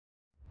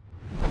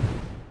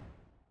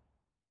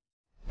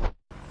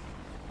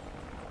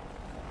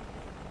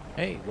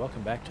Hey,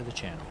 welcome back to the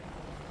channel.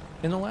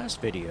 In the last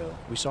video,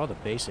 we saw the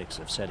basics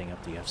of setting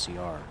up the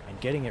FCR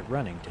and getting it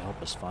running to help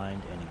us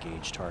find and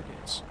engage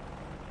targets.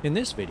 In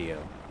this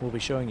video, we'll be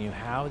showing you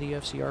how the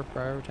FCR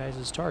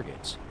prioritizes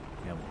targets,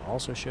 and we'll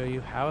also show you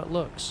how it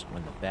looks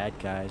when the bad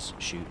guys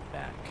shoot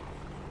back.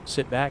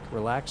 Sit back,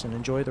 relax, and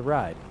enjoy the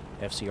ride.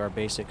 FCR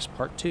Basics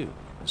Part 2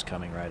 is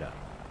coming right up.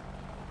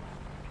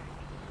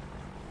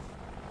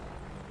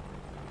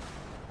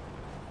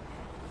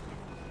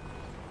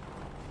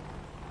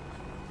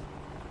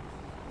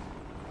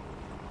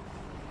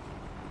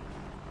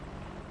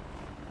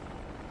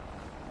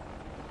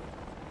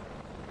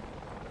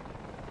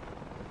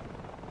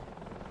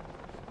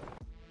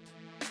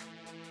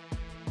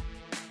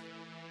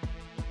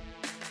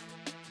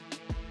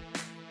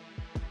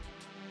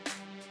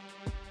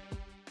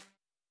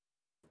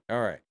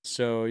 All right,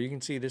 so you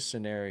can see this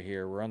scenario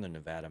here. We're on the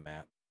Nevada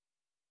map.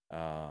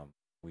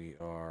 We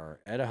are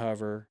at a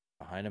hover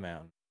behind a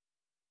mountain.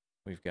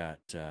 We've got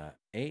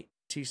 8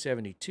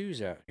 T-72s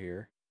out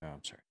here. Oh,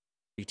 I'm sorry,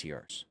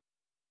 BTRs.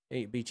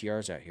 8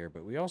 BTRs out here,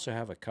 but we also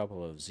have a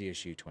couple of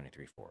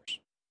ZSU-23-4s.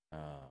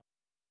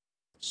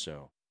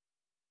 So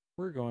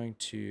we're going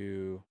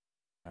to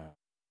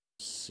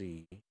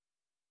see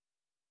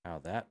how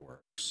that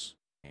works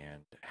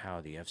and how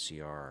the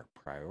FCR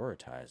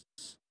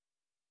prioritizes.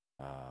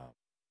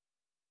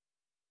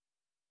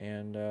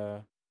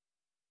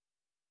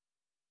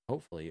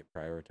 Hopefully it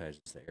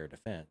prioritizes the air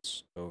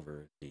defense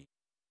over the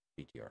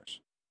BTRs.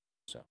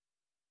 So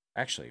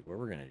actually what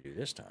we're going to do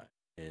this time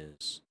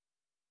is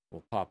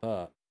we'll pop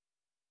up,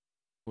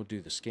 we'll do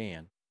the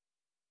scan,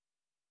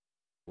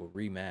 we'll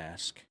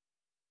remask,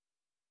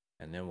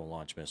 and then we'll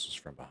launch missiles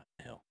from behind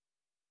the hill.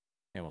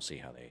 And we'll see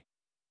how they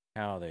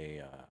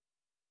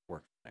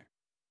work from there.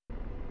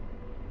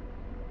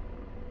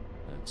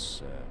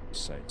 Let's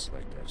site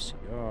select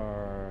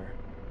FCR,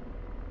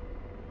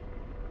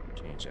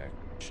 change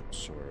acquisition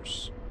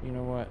source. You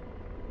know what?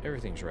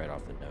 Everything's right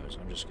off the nose.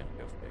 I'm just going to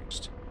go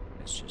fixed.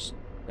 It's just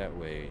that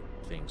way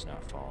things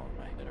not following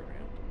my head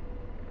around.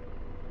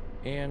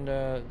 And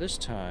this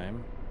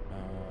time,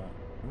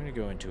 I'm going to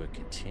go into a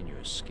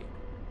continuous scan.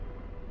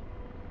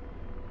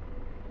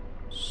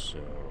 So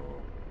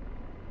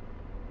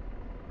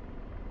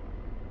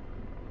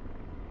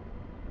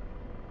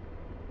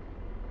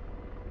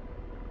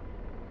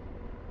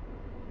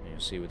you'll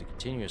see with the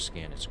continuous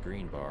scan, it's a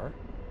green bar.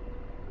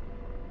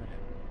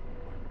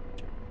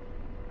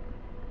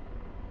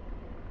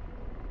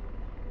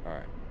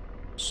 Alright,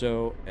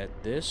 so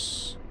at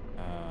this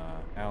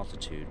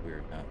altitude,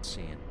 we're not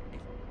seeing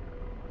anything.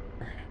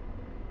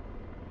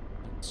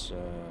 Let's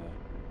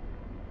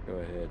go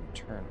ahead and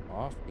turn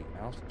off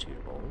the altitude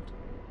hold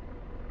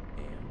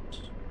and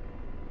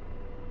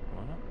come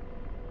on up.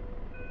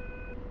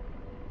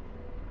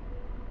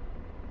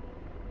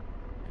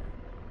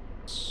 And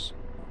let's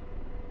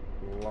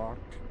lock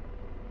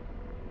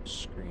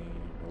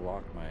screen,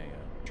 lock my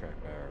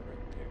track power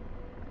right there.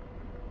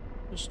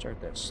 Just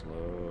start that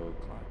slow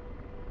climb.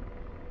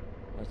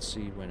 Let's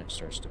see when it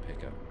starts to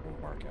pick up. We'll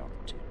mark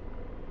altitude.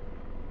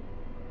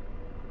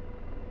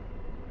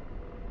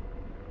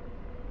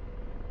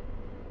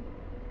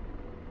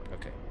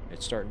 Okay,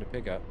 it's starting to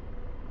pick up.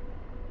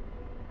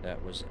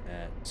 That was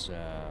at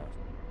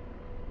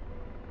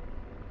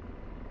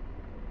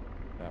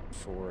about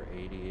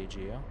 480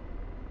 AGL.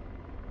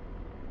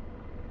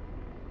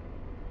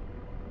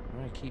 I'm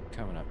going to keep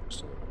coming up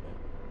just a little bit.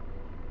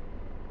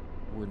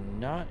 We're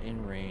not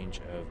in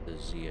range of the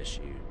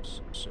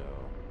ZSUs, so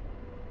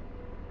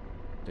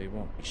they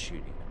won't be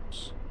shooting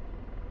us.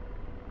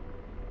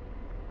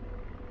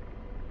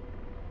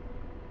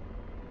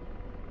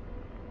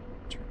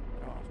 Turn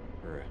it off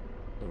for a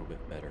little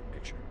bit better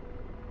picture.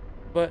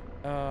 But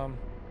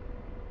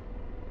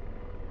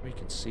we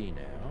can see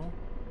now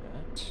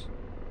that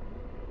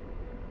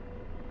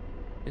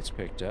it's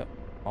picked up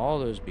all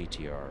those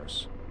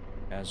BTRs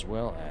as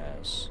well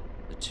as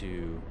the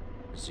 2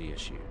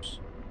 ZSUs.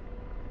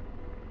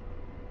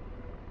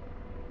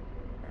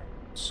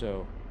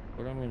 So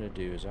what I'm going to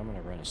do is I'm going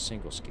to run a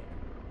single scan.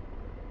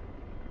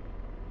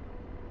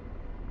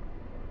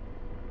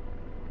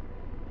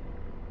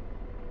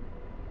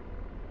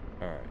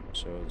 Alright,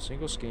 so the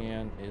single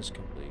scan is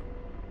complete.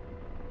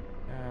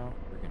 Now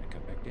we're going to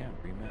come back down,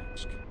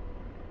 remask.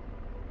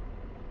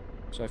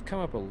 So I've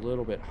come up a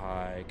little bit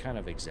high, kind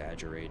of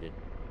exaggerated.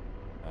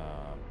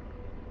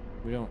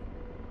 We don't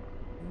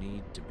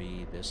need to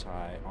be this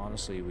high.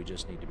 Honestly, we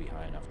just need to be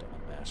high enough to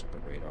unmask the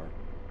radar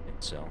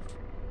itself.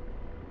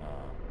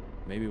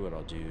 Maybe what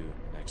I'll do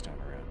next time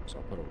around is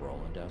I'll put a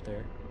Roland out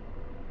there,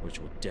 which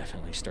will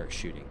definitely start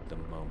shooting the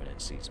moment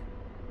it sees me.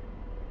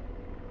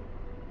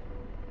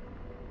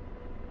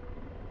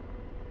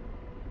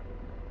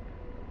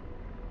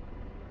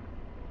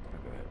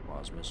 I'll go ahead and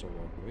pause missile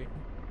while we're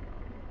waiting.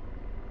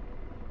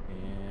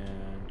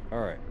 And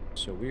alright,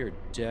 so we are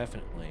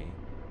definitely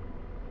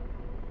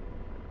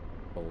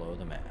below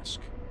the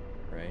mask,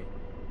 right?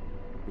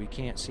 We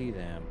can't see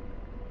them,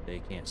 they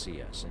can't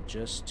see us. And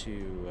just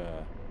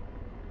to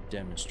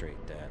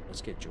demonstrate that,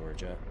 let's get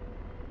George up.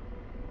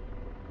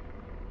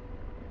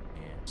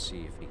 Let's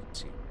see if he can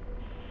see.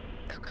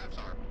 Aircraft's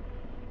armed.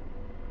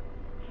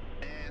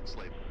 And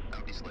slaved.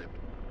 I'll be slaved.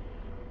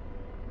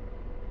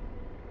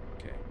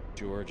 Okay,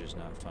 George is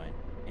not finding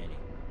any.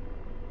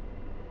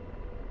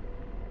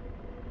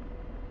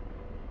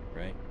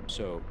 Right?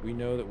 So we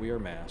know that we are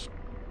masked.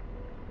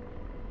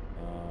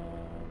 Go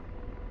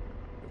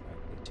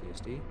back to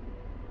TSD.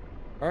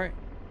 Alright,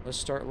 let's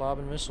start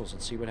lobbing missiles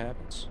and see what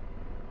happens.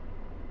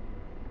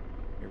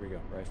 Here we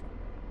go, rifle.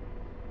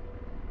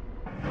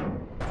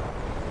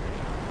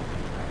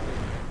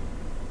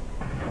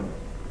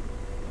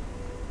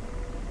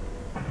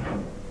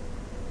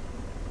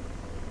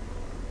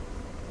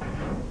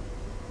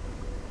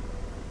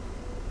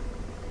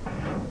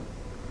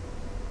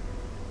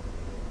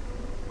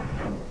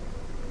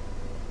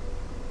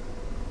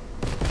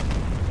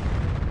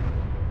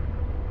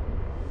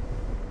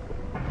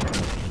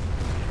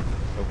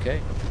 Okay,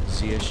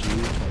 CSU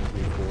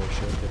 23-4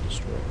 Shoka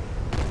destroyed.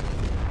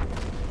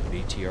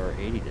 BTR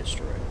 80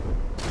 destroyed.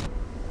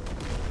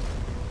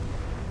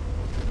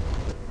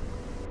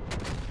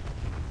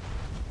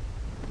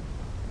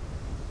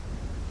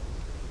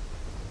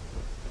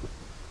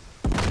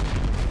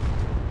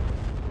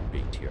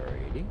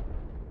 BTR 80.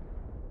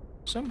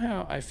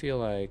 Somehow I feel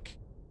like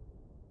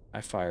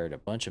I fired a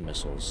bunch of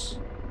missiles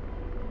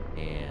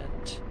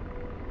and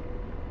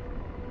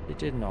they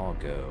didn't all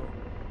go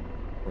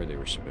where they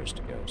were supposed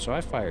to go. So I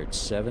fired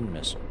 7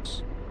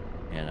 missiles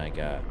and I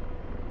got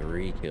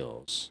 3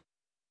 kills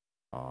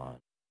on,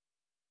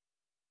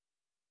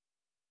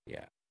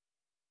 yeah.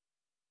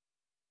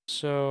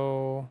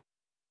 So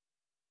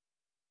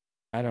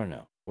I don't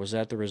know. Was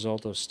that the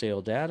result of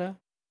stale data?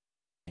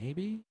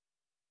 Maybe.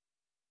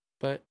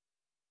 But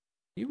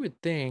you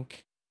would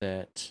think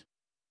that,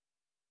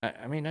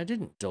 I mean, I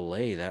didn't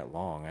delay that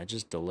long. I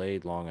just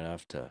delayed long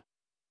enough to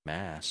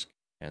mask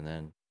and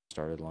then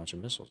started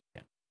launching missiles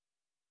again.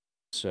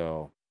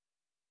 So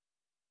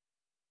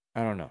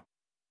I don't know.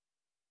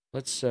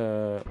 Let's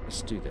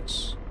do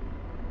this.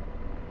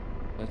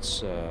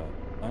 Let's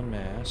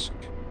unmask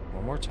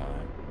one more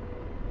time.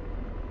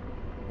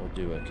 We'll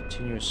do a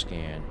continuous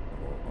scan and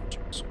we'll launch a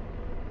missile.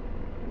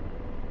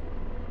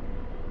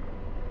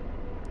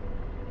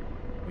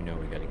 We know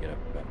we got to get up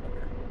about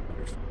another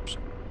 100%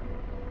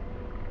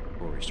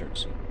 before we start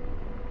seeing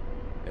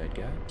bad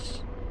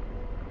guys.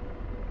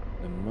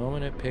 The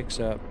moment it picks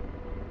up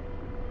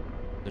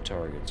the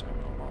targets, I'm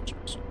going to launch a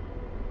missile.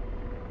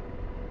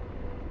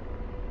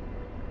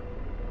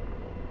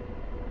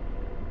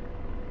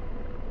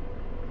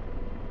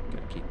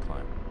 Gotta keep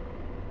climbing.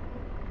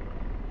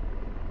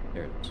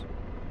 There it is.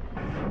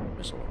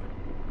 Missile away.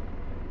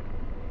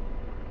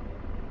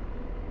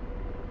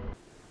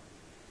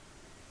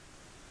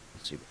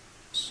 Let's see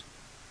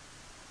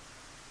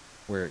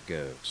where it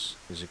goes.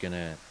 Is it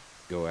gonna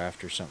go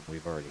after something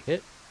we've already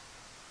hit?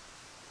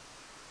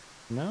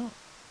 No,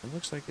 it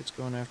looks like it's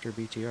going after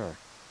BTR.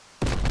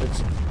 But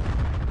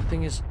the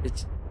thing is,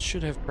 it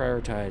should have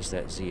prioritized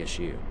that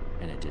ZSU,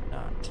 and it did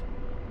not.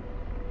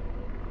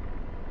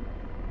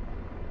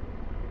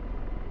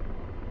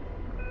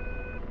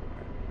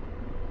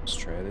 Let's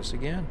try this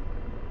again.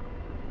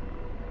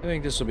 I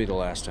think this will be the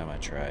last time I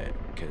try it,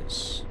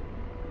 because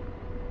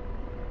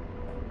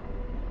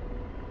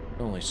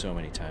only so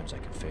many times I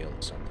can fail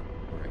at something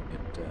before I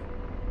get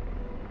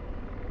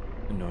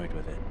annoyed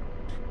with it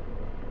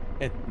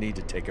and need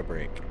to take a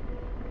break.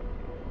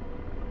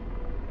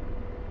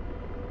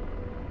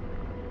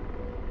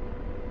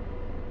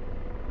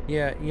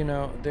 Yeah, you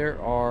know,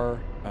 there are,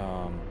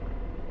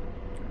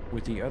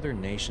 with the other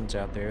nations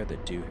out there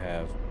that do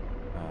have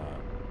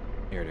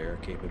air-to-air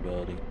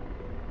capability,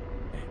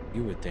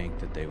 you would think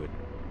that they would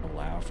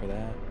allow for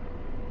that.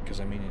 Because,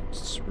 I mean,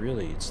 it's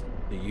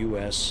the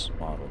U.S.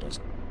 model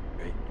doesn't,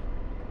 right?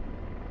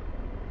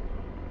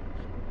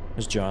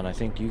 Because, John, I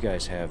think you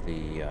guys have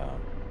the,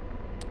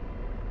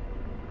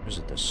 is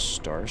it the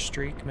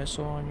Starstreak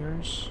missile on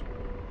yours?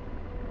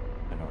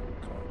 I don't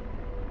recall.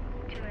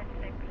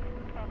 2S6,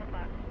 12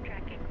 o'clock,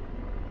 tracking.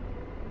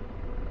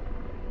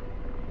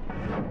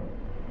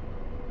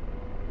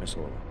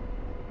 Missile away.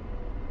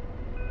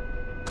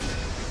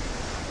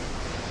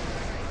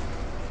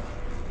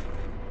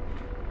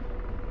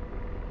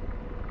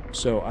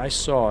 So I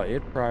saw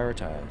it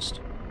prioritized.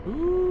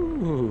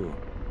 Ooh.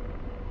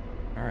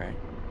 Alright.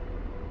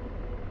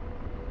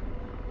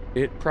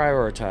 It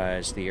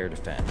prioritized the air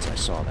defense. I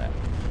saw that.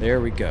 There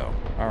we go.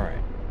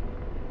 Alright.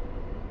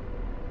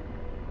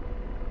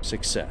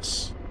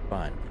 Success.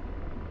 Fun.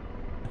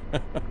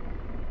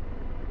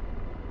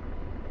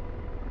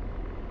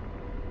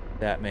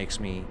 That makes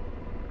me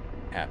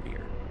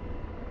happier.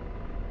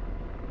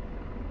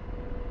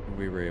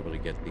 We were able to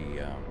get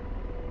the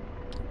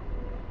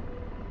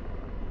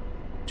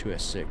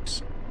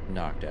 2S6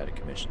 knocked out of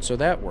commission. So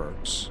that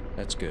works.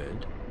 That's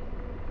good.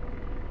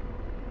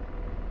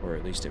 Or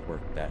at least it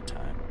worked that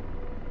time.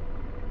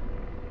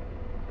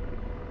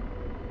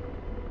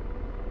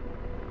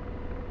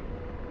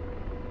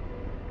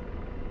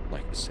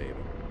 Like a saber.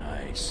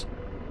 Nice.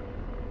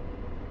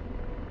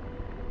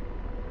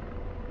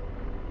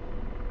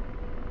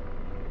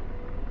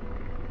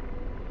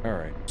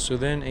 Alright, so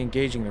then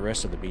engaging the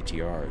rest of the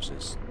BTRs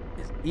is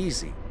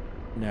easy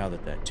now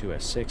that that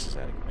 2S6 is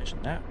out of commission.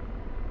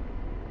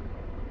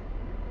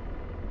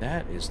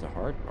 That is the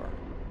hard part.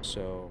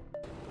 So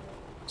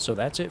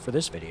that's it for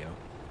this video.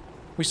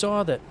 We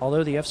saw that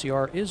although the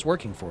FCR is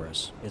working for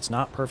us, it's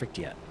not perfect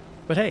yet.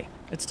 But hey,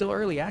 it's still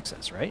early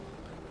access, right?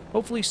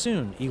 Hopefully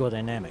soon Eagle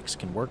Dynamics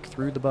can work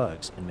through the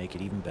bugs and make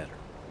it even better.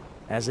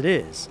 As it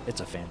is,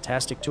 it's a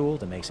fantastic tool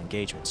that makes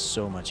engagement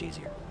so much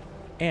easier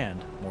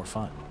and more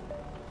fun.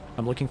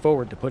 I'm looking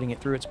forward to putting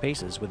it through its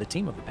paces with a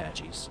team of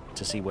Apaches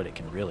to see what it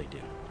can really do.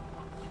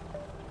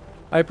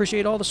 I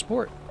appreciate all the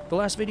support. The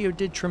last video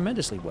did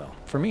tremendously well,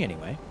 for me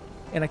anyway,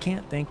 and I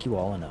can't thank you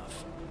all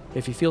enough.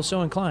 If you feel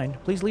so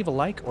inclined, please leave a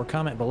like or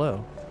comment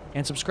below,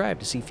 and subscribe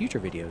to see future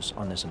videos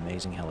on this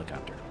amazing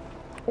helicopter.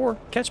 Or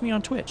catch me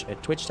on Twitch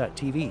at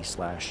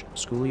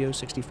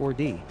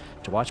twitch.tv/Schoolio64D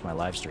to watch my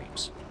live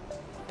streams.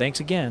 Thanks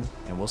again,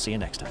 and we'll see you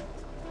next time.